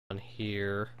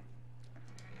here.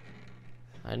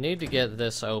 I need to get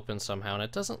this open somehow, and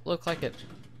it doesn't look like it,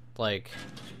 like,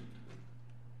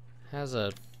 has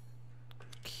a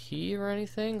key or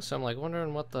anything, so I'm like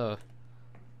wondering what the...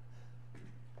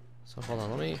 So hold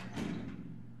on, let me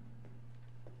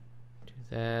do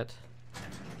that.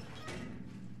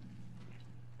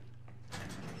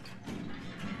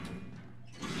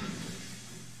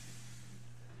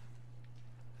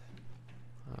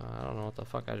 I don't know what the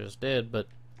fuck I just did, but...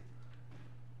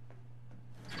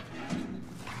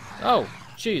 Oh,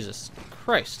 Jesus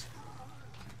Christ.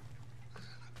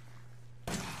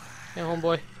 Hey,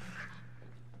 homeboy.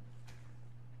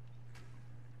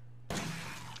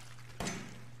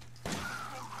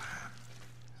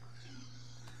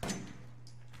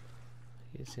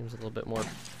 He seems a little bit more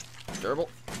durable.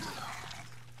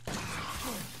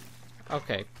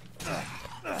 Okay.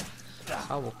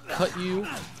 I will cut you.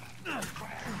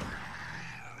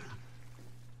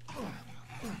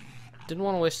 Didn't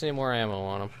want to waste any more ammo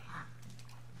on him.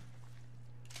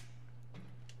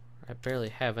 I barely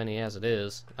have any as it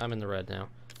is. I'm in the red now.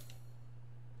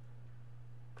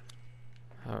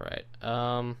 Alright,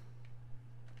 so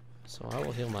I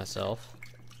will heal myself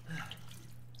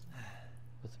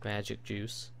with magic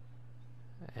juice.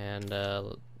 And, I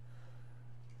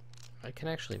can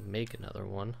actually make another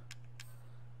one.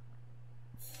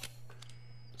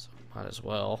 So might as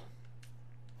well.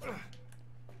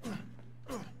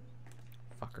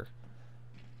 Fucker.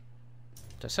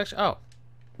 Dissection. Oh,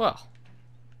 well.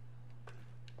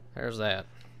 There's that.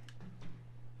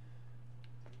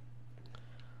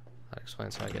 That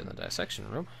explains how I get in the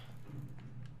dissection room.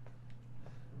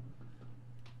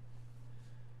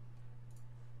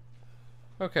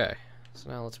 Okay, so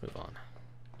now let's move on.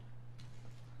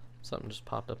 Something just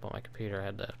popped up on my computer. I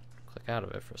had to click out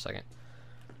of it for a second.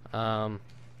 I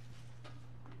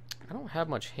don't have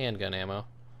much handgun ammo.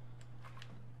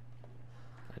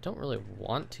 I don't really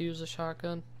want to use a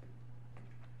shotgun,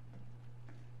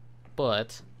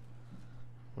 but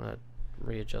I'm gonna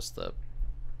readjust the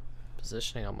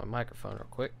positioning on my microphone real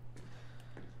quick.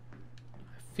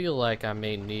 I feel like I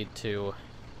may need to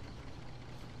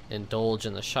indulge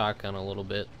in the shotgun a little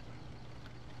bit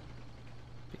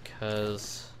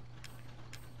because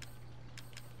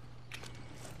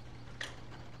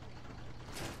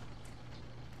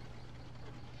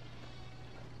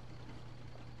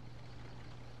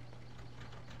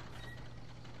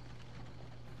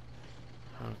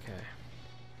okay.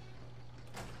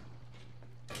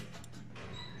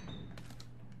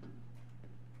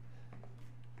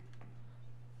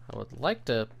 I would like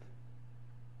to...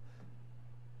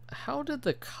 How did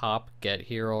the cop get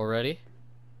here already?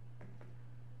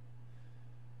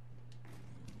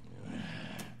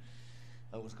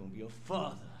 I was gonna be your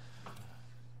father.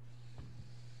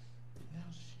 Now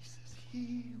she says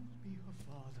he will be her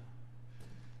father.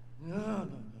 No, no, no, no, no,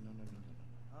 no, no,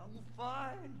 no. I will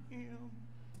find him,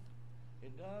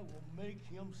 and I will make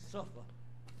him suffer.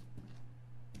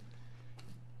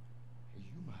 And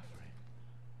you, my friend,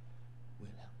 will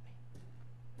help me.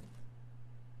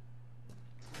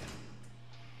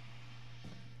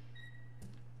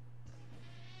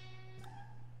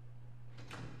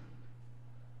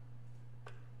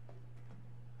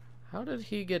 How did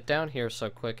he get down here so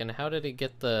quick, and how did he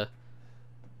get the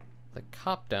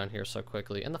cop down here so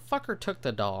quickly? And the fucker took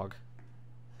the dog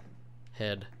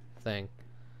head thing.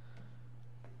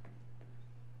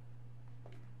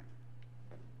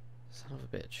 Son of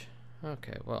a bitch.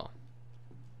 Okay, well.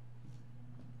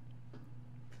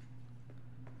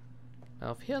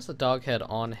 Now, if he has the dog head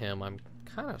on him, I'm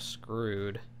kind of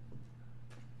screwed.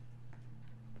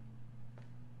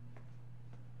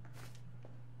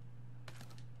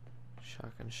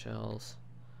 Shotgun shells.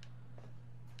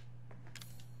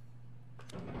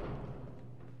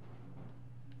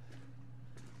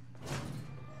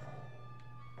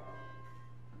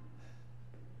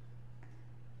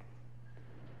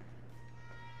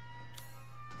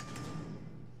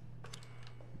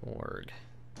 Morgue.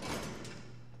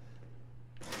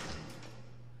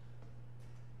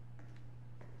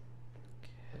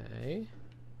 Okay.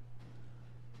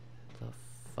 What the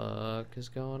fuck is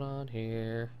going on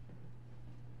here?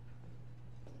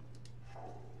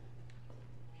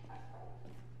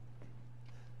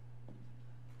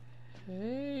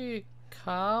 Hey,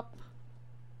 cop.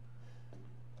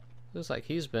 Looks like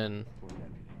he's been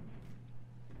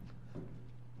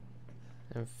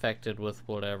infected with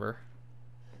whatever.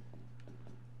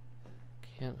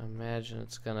 Can't imagine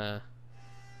it's gonna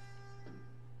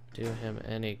do him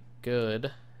any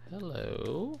good.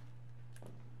 Hello.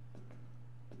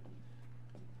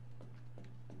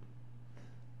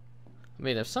 I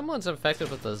mean, if someone's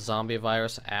infected with the zombie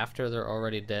virus after they're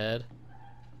already dead,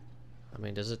 I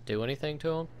mean, does it do anything to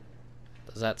them?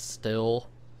 Does that still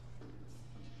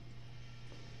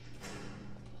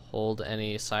hold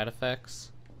any side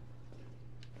effects?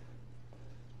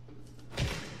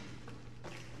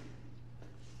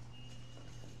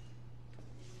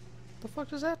 The fuck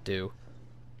does that do?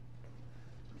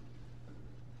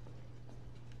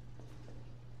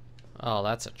 Oh,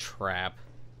 that's a trap.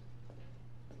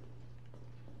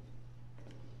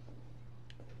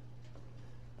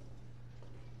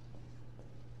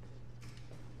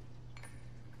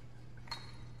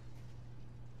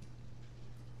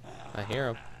 I hear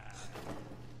him.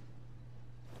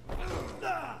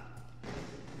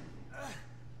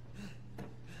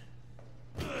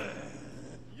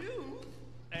 You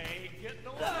ain't getting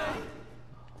away.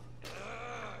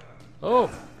 Oh!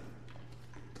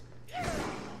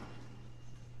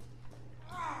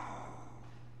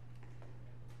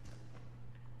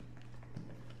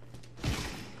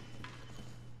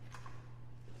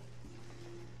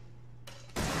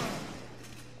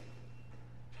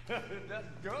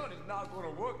 That gun is not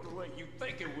going to work the way you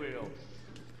think it will.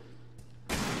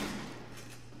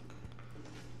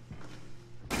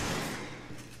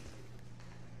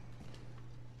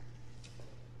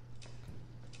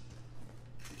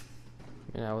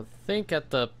 I mean, I would think at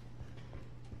the...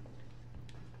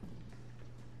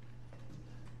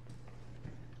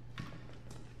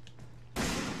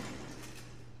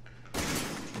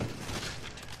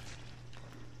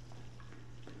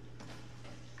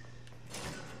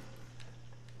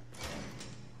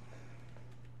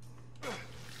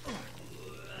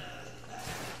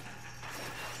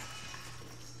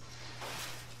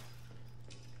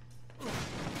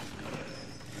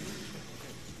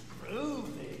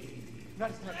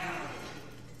 That's not good.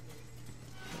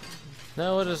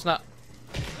 No, it is not.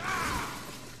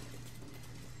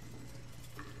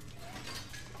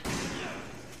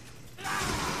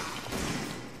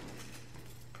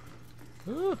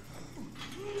 Ooh.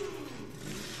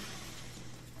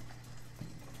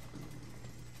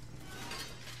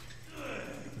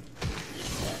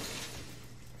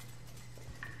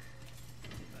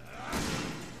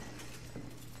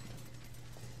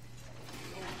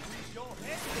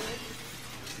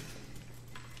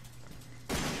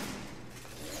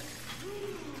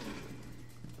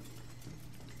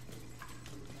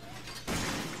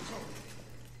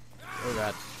 Oh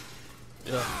god.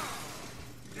 Ugh.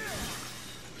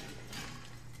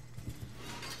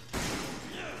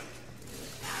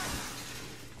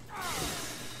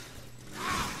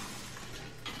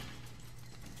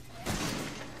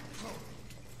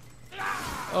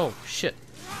 Oh shit.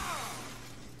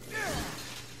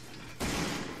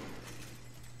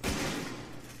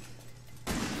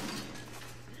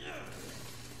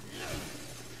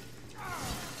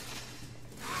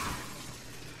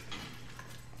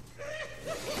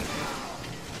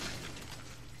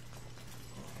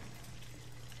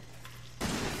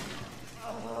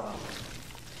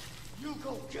 You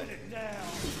go get it now.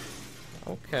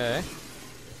 Okay.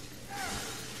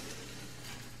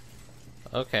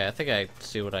 Okay, I think I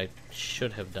see what I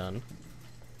should have done.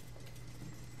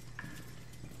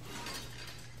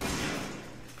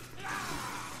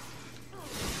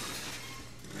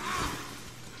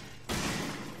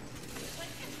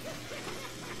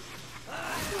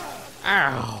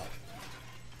 Ow!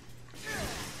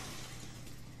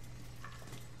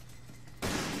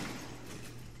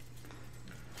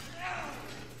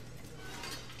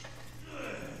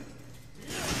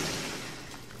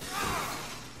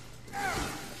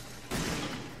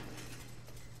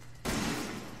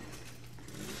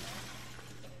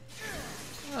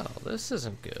 Oh, this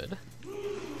isn't good.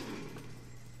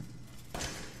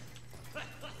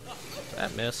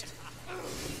 That missed.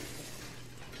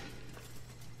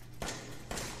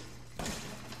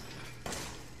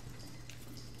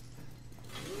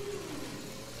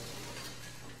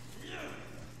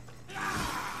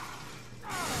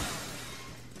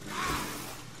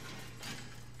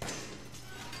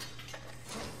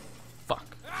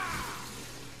 Fuck.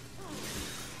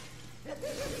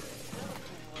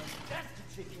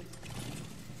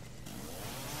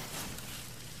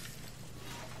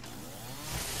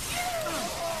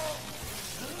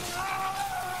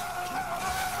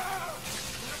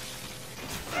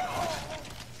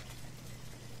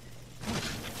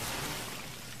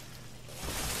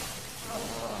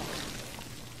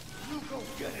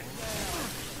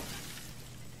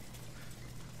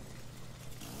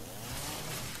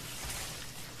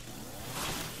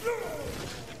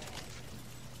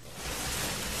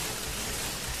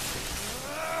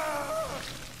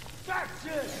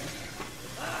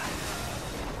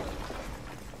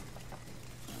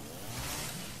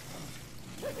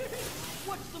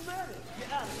 What's the matter? You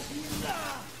out of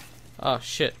here? Oh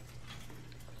shit.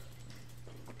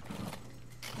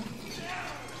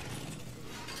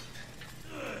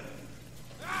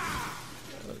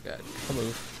 Oh god, come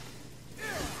move.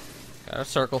 Got a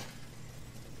circle.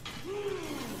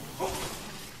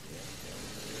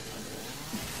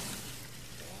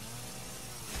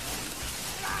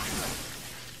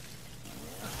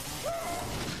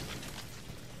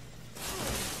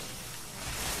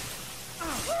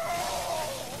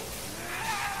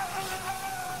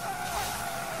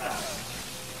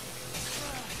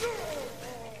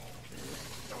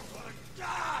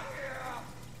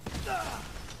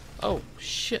 Oh,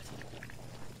 shit.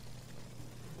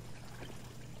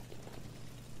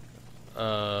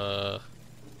 Now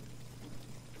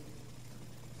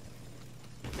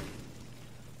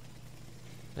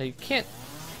you can't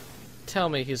tell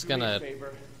me he's gonna...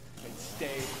 And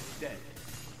stay dead.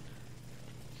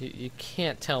 You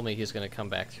can't tell me he's gonna come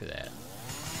back through that.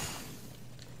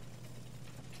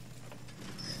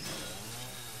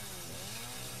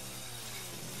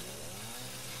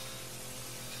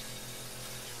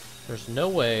 There's no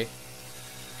way.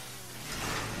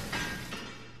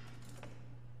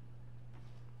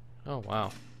 Oh,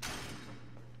 wow.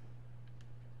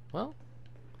 Well,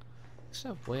 let's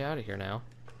have way out of here now.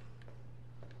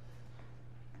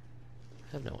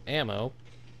 I have no ammo.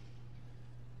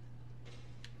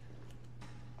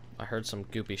 I heard some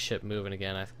goopy shit moving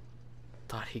again. I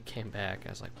thought he came back. I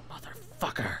was like,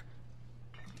 motherfucker!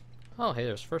 Oh, hey,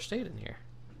 there's first aid in here.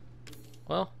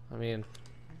 Well, I mean...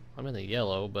 I'm in the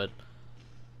yellow, but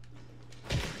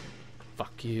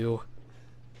fuck you.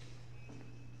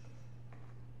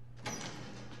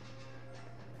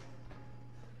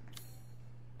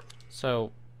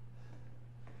 So,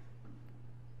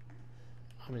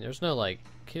 I mean, there's no, like,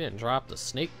 he didn't drop the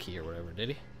snake key or whatever, did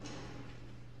he?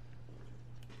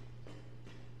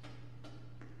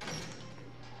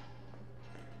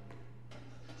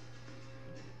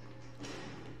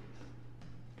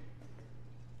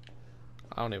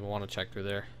 I don't even want to check through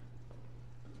there.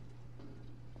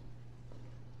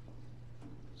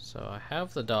 So I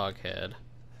have the dog head,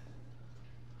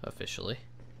 officially.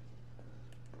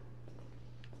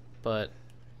 But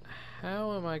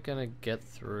how am I gonna get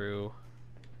through?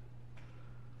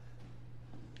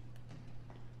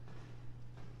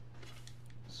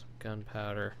 Some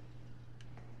gunpowder.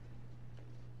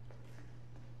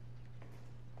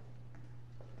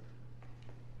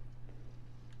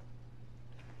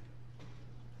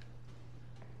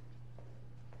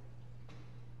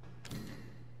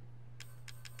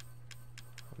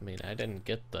 I mean, I didn't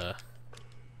get the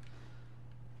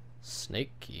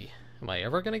snake key. Am I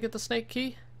ever gonna get the snake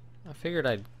key? I figured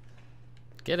I'd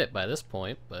get it by this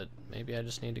point, but maybe I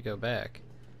just need to go back.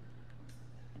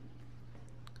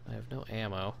 I have no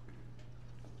ammo.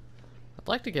 I'd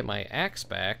like to get my axe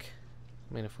back.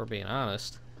 I mean, if we're being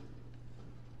honest.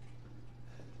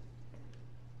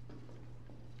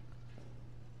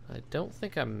 I don't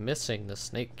think I'm missing the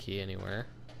snake key anywhere.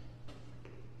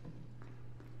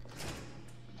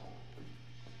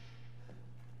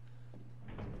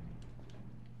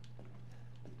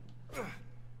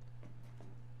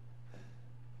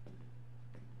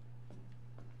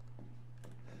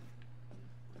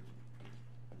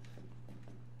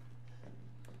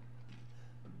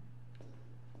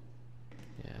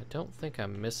 I don't think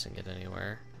I'm missing it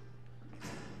anywhere.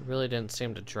 It really didn't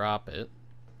seem to drop it.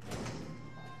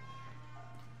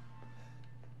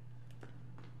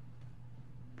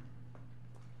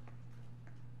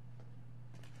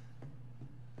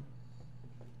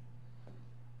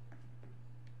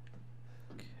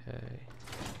 Okay.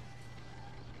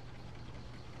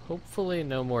 Hopefully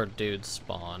no more dudes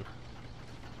spawn.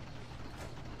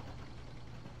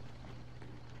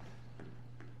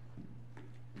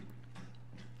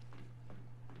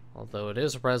 Although it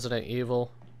is Resident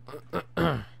Evil,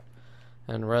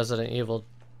 and Resident Evil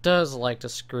does like to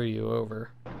screw you over.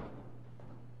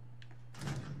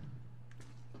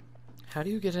 How do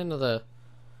you get into the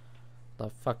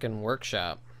fucking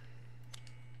workshop?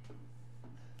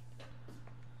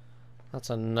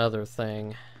 That's another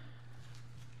thing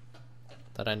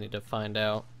that I need to find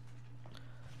out.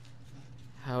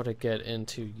 How to get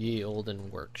into Ye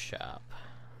Olden Workshop.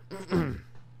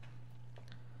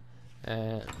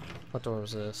 And what door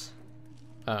was this?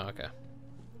 Oh, okay.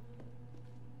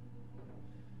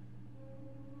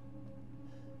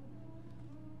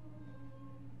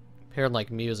 Appeared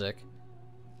like music.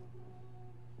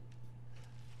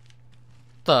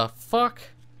 The fuck?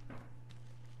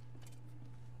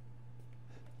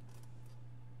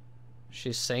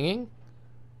 She's singing?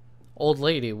 Old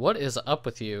lady, what is up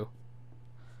with you?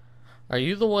 Are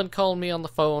you the one calling me on the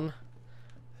phone?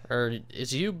 Or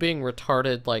is you being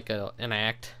retarded like an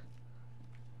act?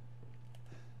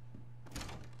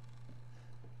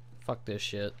 Fuck this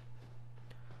shit.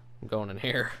 I'm going in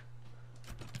here.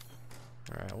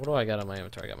 Alright, what do I got in my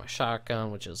inventory? I got my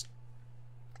shotgun, which is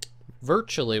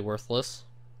virtually worthless.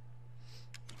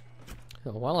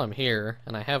 So while I'm here,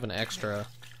 and I have an extra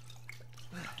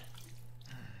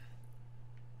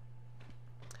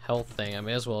health thing, I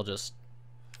may as well just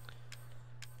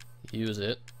use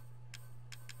it.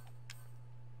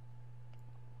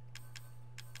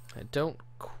 I don't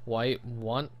quite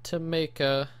want to make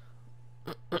a...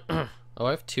 Oh,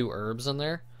 I have 2 herbs in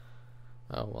there?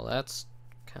 Oh, well that's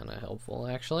kind of helpful,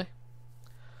 actually.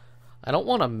 I don't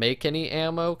want to make any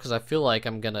ammo, because I feel like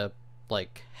I'm gonna...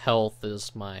 Like, health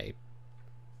is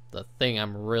the thing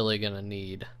I'm really gonna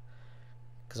need.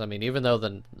 Because, I mean, even though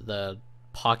the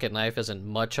pocket knife isn't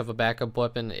much of a backup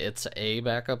weapon, it's a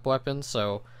backup weapon,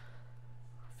 so...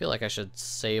 I feel like I should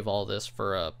save all this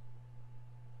for a...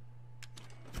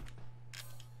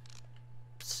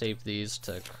 Save these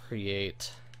to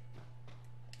create...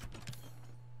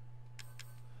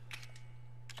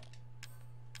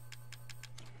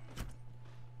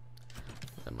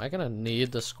 Am I gonna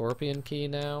need the scorpion key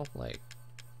now? Like...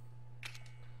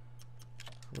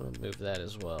 I'm gonna move that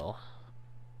as well.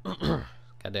 God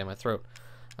damn my throat.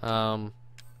 I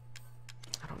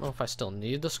don't know if I still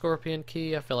need the scorpion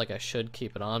key. I feel like I should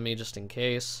keep it on me just in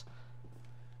case.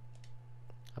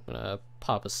 I'm gonna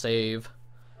pop a save.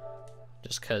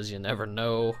 Just cause you never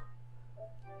know.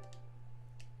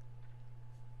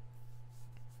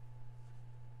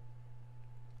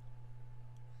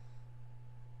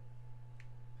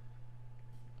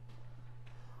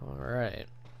 Alright.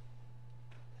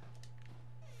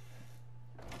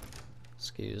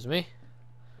 Excuse me.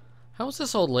 How is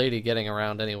this old lady getting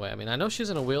around anyway? I mean, I know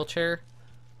she's in a wheelchair,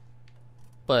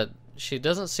 but she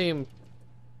doesn't seem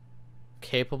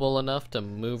capable enough to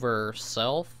move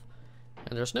herself.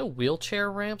 And there's no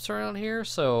wheelchair ramps around here,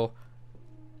 so...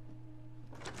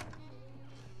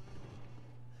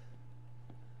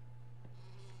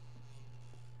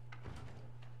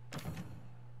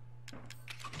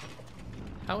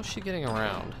 How is she getting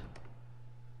around?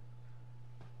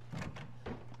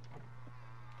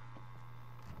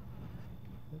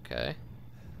 Okay.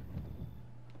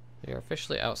 We are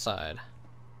officially outside.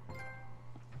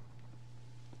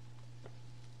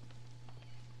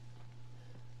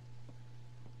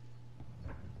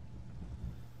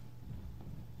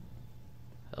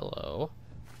 Hello.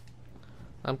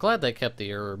 I'm glad they kept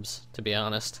the herbs, to be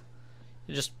honest.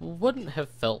 It just wouldn't have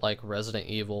felt like Resident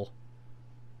Evil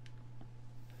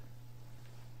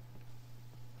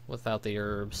without the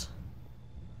herbs.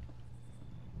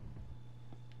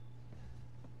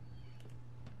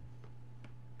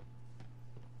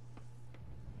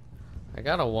 I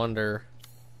gotta wonder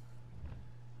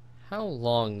how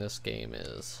long this game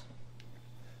is.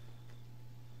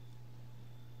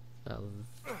 Now,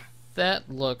 that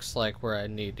looks like where I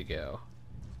need to go.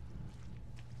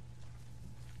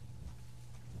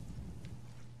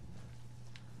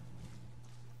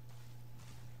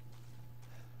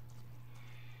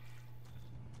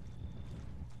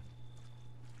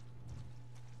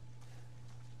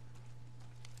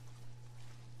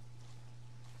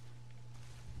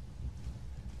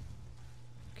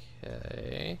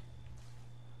 Okay.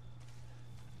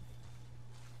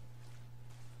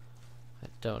 I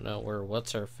don't know where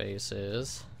what's-her-face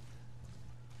is.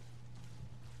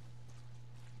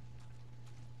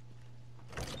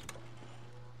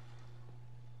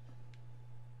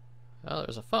 Oh,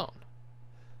 there's a phone.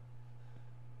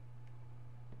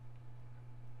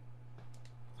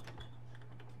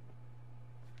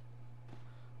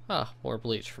 Ah, more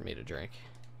bleach for me to drink.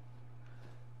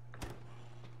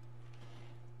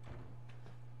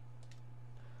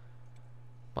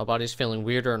 My body's feeling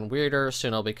weirder and weirder.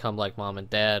 Soon I'll become like Mom and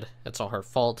Dad. It's all her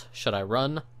fault. Should I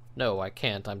run? No, I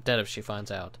can't. I'm dead if she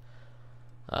finds out.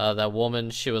 That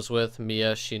woman she was with,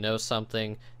 Mia, she knows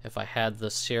something. If I had the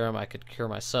serum, I could cure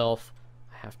myself.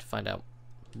 I have to find out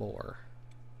more.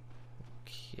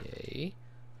 Okay.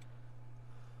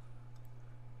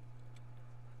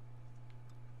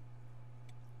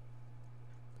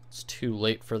 It's too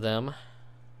late for them.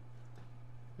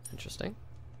 Interesting.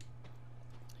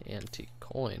 Antique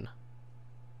coin.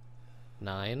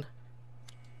 9.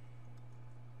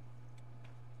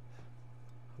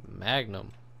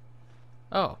 Magnum.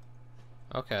 Oh.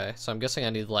 Okay, so I'm guessing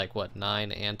I need like, what,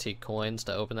 9 antique coins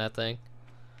to open that thing?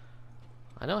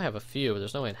 I know I have a few, but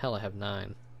there's no way in hell I have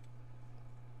 9.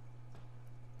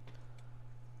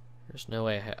 There's no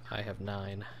way I have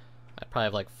 9. I probably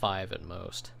have like 5 at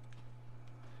most.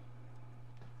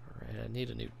 need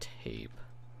a new tape,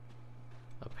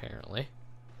 apparently.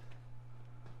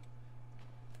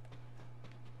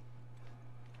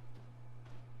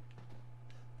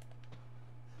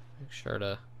 Make sure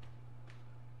to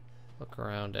look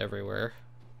around everywhere.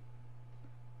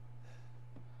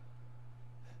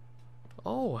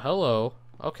 Oh, hello.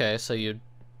 Okay, so you...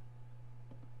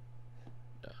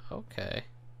 Okay.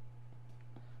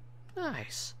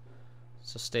 Nice.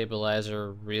 So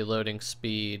stabilizer, reloading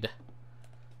speed.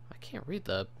 I can't read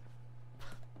the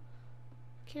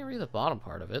bottom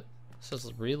part of it. It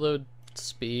says reload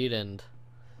speed and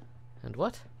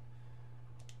what?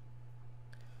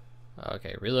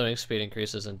 Okay, reloading speed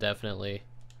increases indefinitely.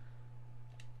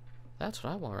 That's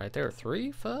what I want right there.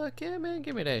 3? Fuck yeah, man,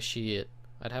 give me that shit.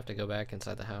 I'd have to go back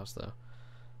inside the house though.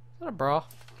 Is that a bra?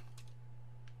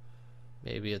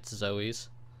 Maybe it's Zoe's.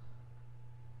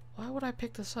 Why would I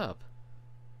pick this up?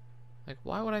 Like,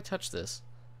 why would I touch this?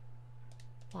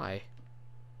 Why?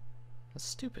 That's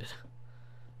stupid.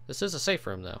 This is a safe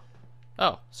room, though.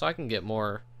 Oh, so I can get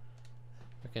more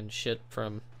freaking shit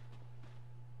from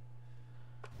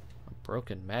a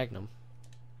broken Magnum.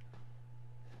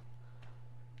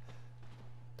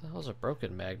 What the hell's a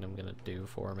broken Magnum gonna do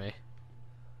for me?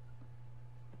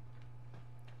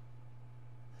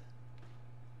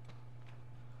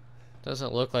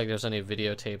 Doesn't look like there's any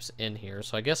videotapes in here,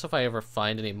 so I guess if I ever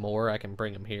find any more, I can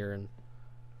bring them here and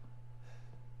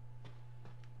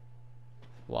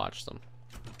watch them.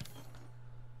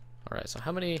 Alright, so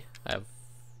how many? I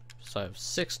have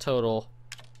 6 total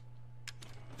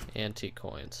antique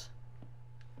coins.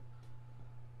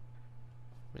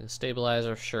 I mean,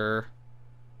 stabilizer, sure.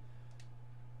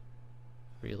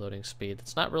 Reloading speed.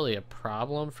 It's not really a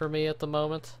problem for me at the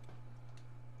moment.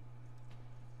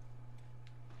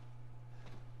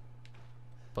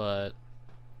 But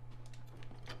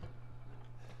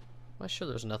am I sure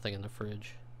there's nothing in the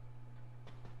fridge?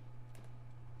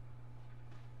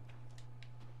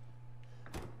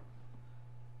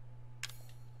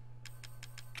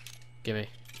 Gimme.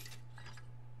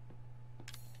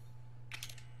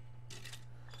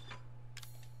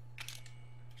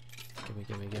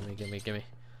 Gimme.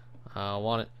 I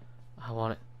want it. I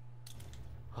want it.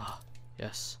 Ah, oh,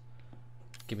 yes.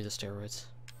 Give me the steroids.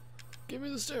 Give me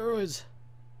the steroids.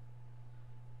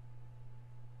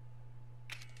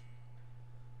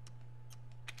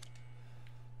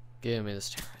 Give me the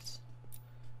steroids.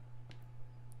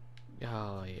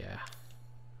 Oh, yeah.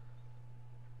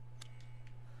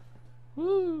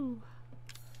 Woo!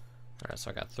 Alright,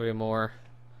 so I got 3 more.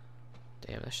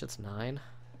 Damn, this shit's 9.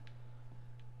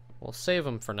 We'll save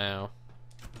them for now.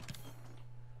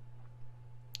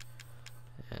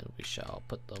 And we shall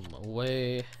put them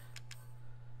away.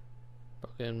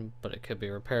 Broken, but it could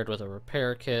be repaired with a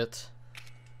repair kit.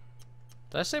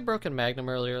 Did I say broken Magnum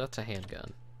earlier? That's a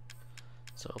handgun.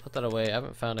 So I'll put that away. I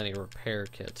haven't found any repair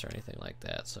kits or anything like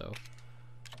that, so...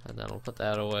 And then we'll put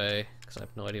that away, because I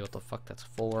have no idea what the fuck that's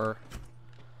for.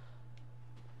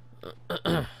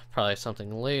 Probably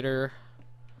something later.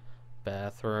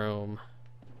 Bathroom.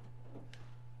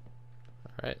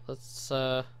 Alright, let's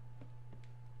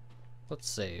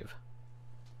save.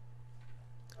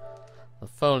 The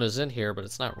phone is in here, but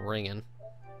it's not ringing.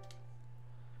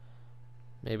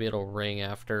 Maybe it'll ring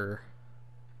after...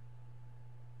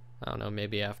 I don't know,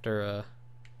 maybe after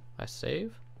I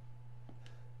save?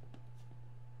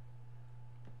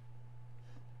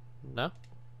 No?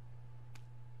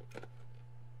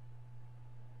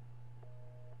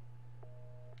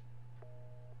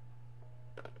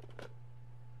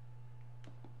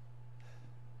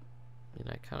 I mean,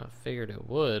 I kind of figured it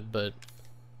would, but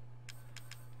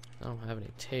I don't have any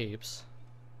tapes.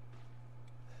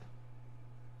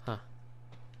 Huh.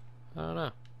 I don't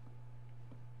know.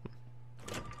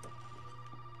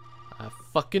 I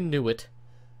fucking knew it.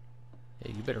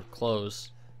 Yeah, you better close.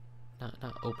 Not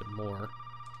open more.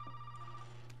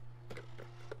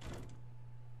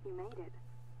 You made it.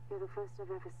 You're the first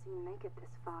I've ever seen make it this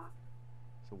far.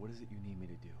 So what is it you need me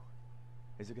to do?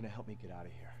 Is it gonna help me get out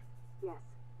of here? Yes.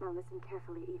 Now listen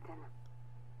carefully, Ethan.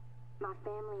 My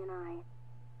family and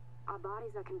our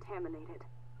bodies are contaminated.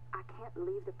 I can't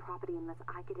leave the property unless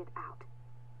I get it out.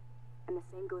 And the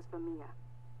same goes for Mia.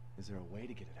 Is there a way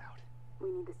to get it out? We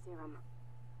need the serum.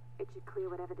 It should clear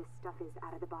whatever this stuff is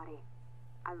out of the body.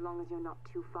 As long as you're not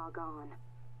too far gone.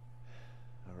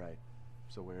 Alright.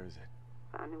 So where is it?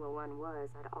 If I knew where one was,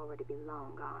 I'd already be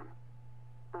long gone.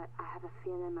 But I have a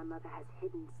feeling my mother has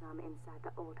hidden some inside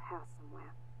the old house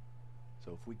somewhere.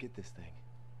 So if we get this thing,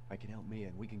 I can help Mia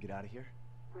and we can get out of here?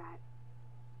 Right.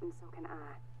 And so can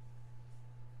I.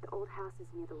 The old house is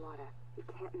near the water. You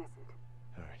can't miss it.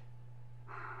 Alright.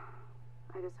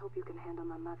 I just hope you can handle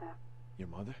my mother. Your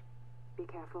mother? Be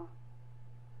careful.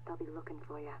 They'll be looking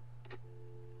for you.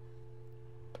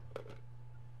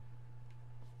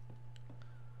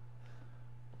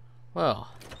 Well.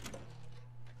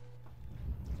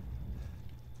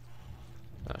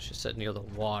 Oh, she said near the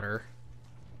water.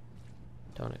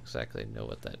 Don't exactly know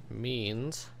what that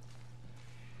means.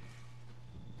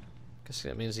 Guess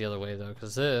that means the other way though,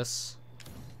 because this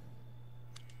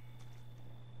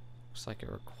looks like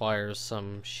it requires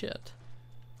some shit.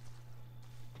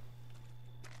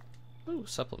 Ooh,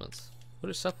 supplements. What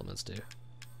do supplements do?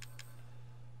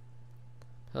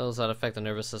 How does that affect the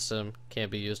nervous system?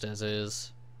 Can't be used as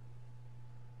is.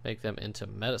 Make them into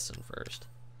medicine first.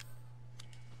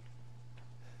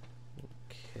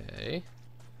 Okay.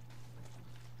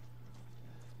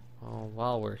 Well,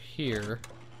 while we're here,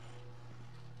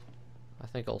 I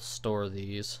think I'll store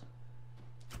these.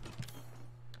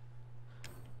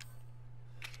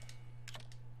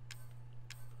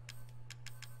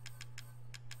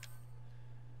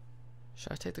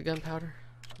 Should I take the gunpowder?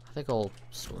 I think I'll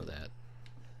store that.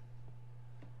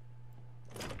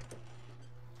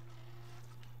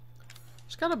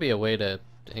 There's gotta be a way to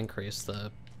increase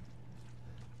the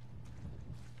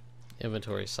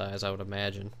inventory size, I would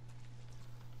imagine.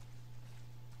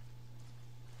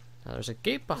 Now there's a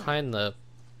gate behind the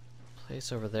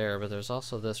place over there, but there's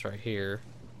also this right here.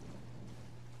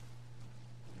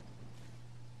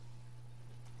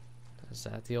 Is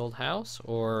that the old house,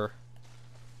 or...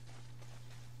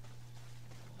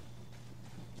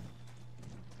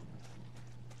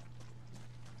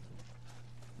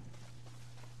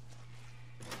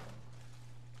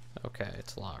 Okay,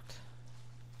 it's locked.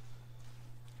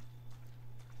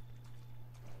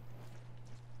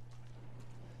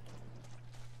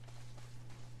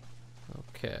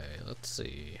 Okay, let's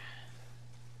see.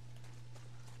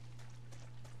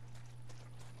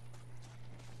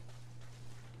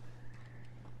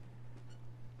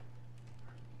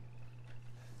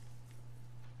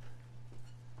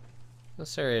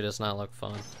 This area does not look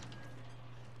fun.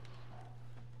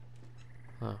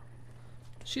 Huh.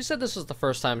 She said this was the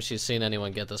first time she's seen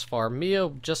anyone get this far. Mia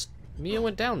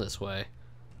went down this way.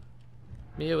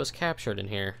 Mia was captured in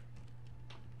here.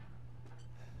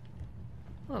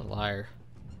 What a liar.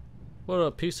 What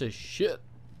a piece of shit.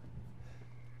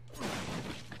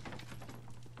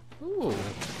 Ooh.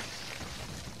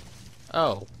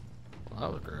 Oh. Well,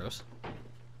 that was gross.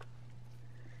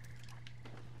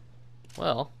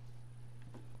 Well.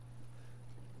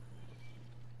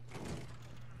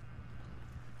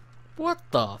 What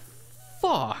the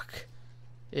fuck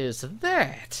is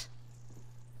that?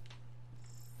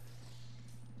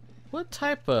 What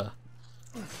type of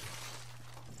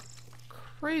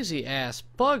crazy ass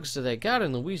bugs do they got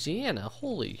in Louisiana?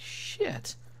 Holy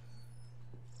shit.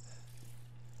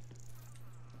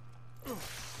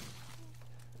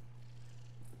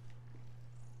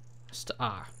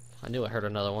 I knew I heard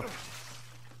another one.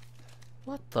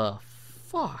 What the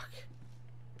fuck?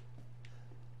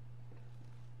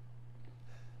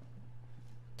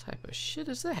 What type of shit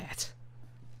is that?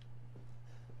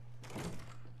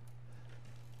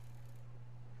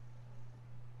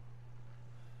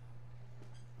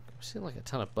 I've seen like a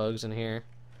ton of bugs in here.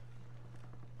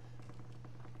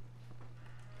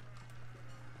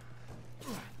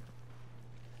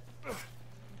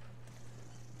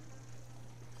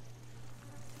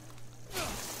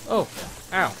 Oh,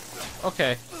 ow.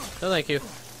 Okay. No, thank you.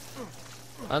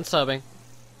 Unsubbing.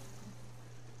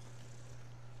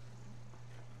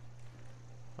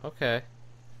 Okay.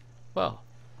 Well.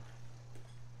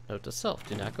 Note to self,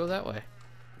 do not go that way.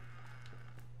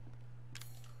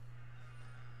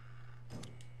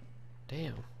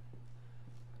 Damn.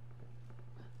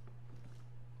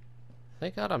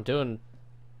 Thank God I'm doing...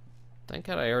 Thank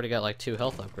God I already got like 2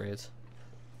 health upgrades.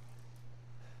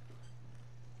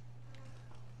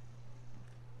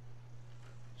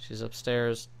 She's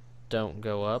upstairs. Don't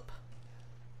go up.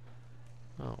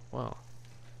 Oh, wow.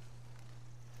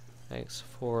 Thanks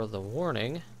for the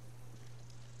warning.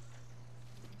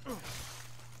 Can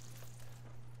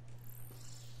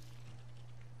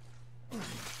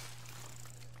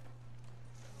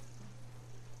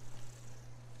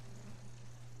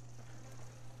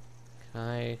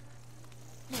I...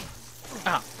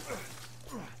 Ah!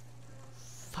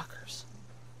 Fuckers.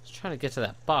 I was trying to get to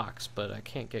that box, but I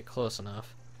can't get close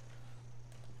enough.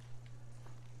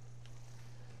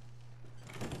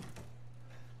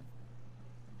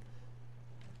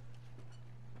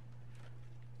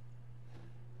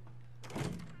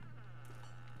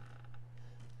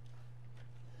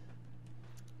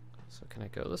 So can I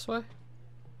go this way?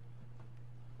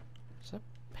 Is that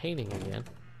painting again?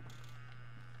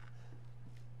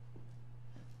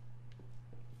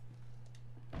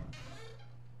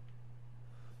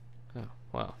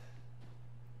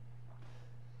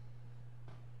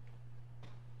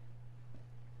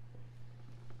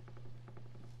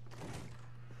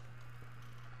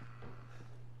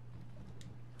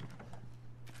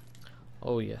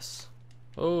 Oh yes.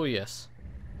 Oh yes.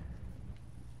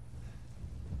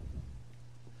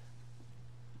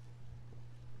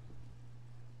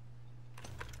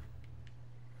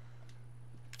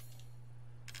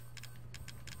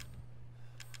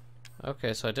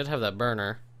 Okay, so I did have that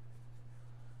burner.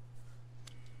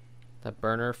 That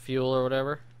burner fuel or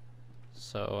whatever.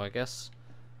 So I guess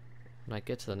when I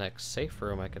get to the next safe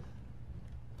room I could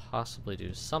possibly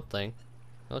do something.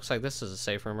 It looks like this is a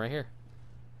safe room right here.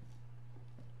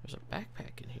 There's a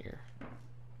backpack in here.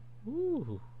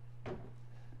 Ooh.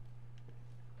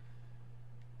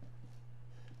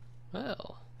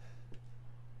 Well.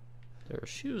 There are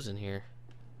shoes in here.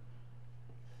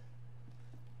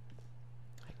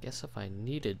 I guess if I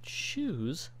needed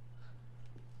shoes,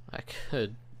 I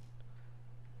could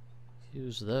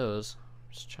use those.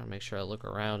 Just trying to make sure I look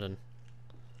around and...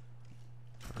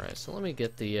 Alright, so let me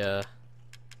get the,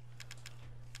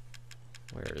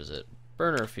 where is it?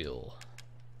 Burner fuel.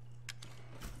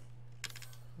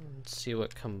 Let's see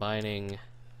what combining...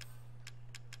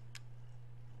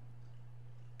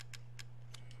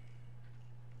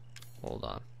 Hold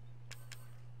on.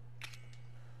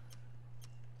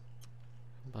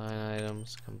 Combine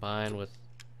items, combine with...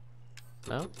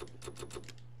 No?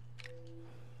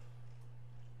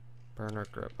 Burner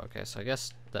grip. Okay, so I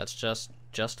guess that's just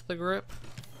the grip.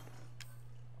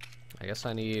 I guess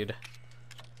I need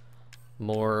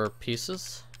more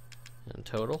pieces in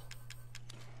total.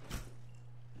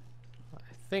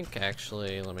 I think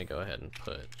actually, let me go ahead and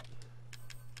put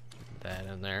that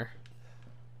in there.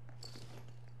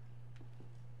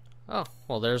 Oh,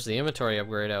 well there's the inventory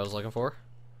upgrade I was looking for.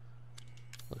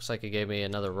 Looks like it gave me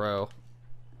another row.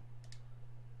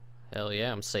 Hell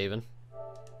yeah, I'm saving.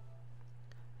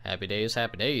 Happy days,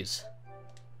 happy days.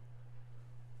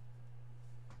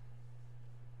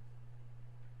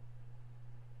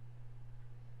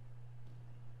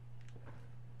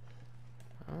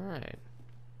 Alright.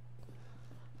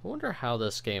 I wonder how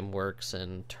this game works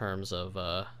in terms of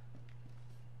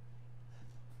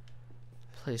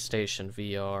PlayStation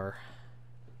VR.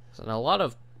 So now a lot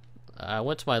of... I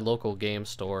went to my local game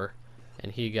store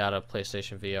and he got a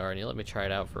PlayStation VR and he let me try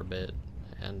it out for a bit.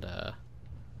 And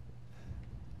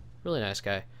really nice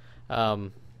guy.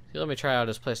 He let me try out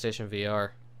his PlayStation VR,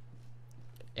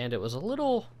 and it was a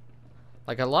little,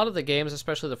 like a lot of the games,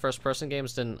 especially the first-person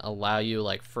games, didn't allow you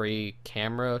like free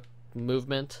camera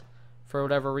movement for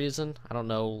whatever reason. I don't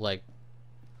know like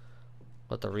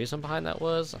what the reason behind that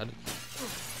was.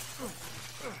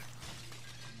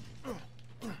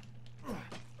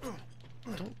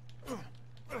 Don't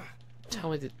tell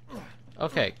me that.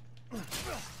 Okay.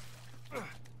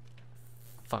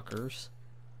 Fuckers.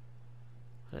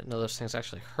 I didn't know those things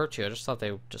actually hurt you. I just thought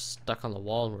they just stuck on the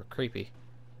wall and were creepy.